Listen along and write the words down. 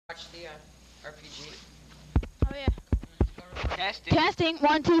Watch the RPG. Oh yeah. Testing. Testing.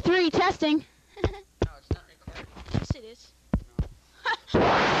 1, 2, 3. Testing. No, it's not recording. Yes, it is.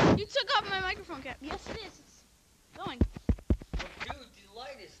 You took off my microphone cap. Yes, it is. It's going. Well, dude, the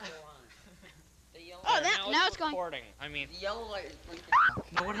light is still on. The yellow. Oh, now it's going. Recording. I mean, The yellow light is blinking.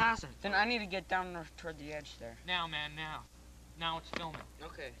 no, it hasn't. Then I need to get down toward the edge there. Now, man, now. Now it's filming.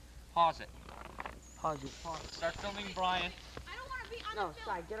 Okay. Pause it. Pause it. Start filming, Brian. I don't want to be on No, the film.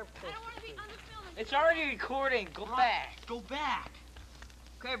 Sai, get up I close. don't want to be on the film. It's already recording. Go back. Go back.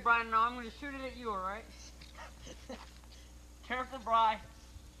 Okay, Brian, now I'm going to shoot it at you, alright? Careful, Bri.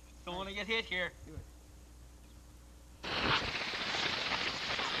 Don't want to get hit here.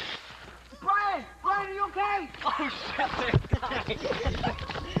 Brian! Brian, are you okay? Oh, shit.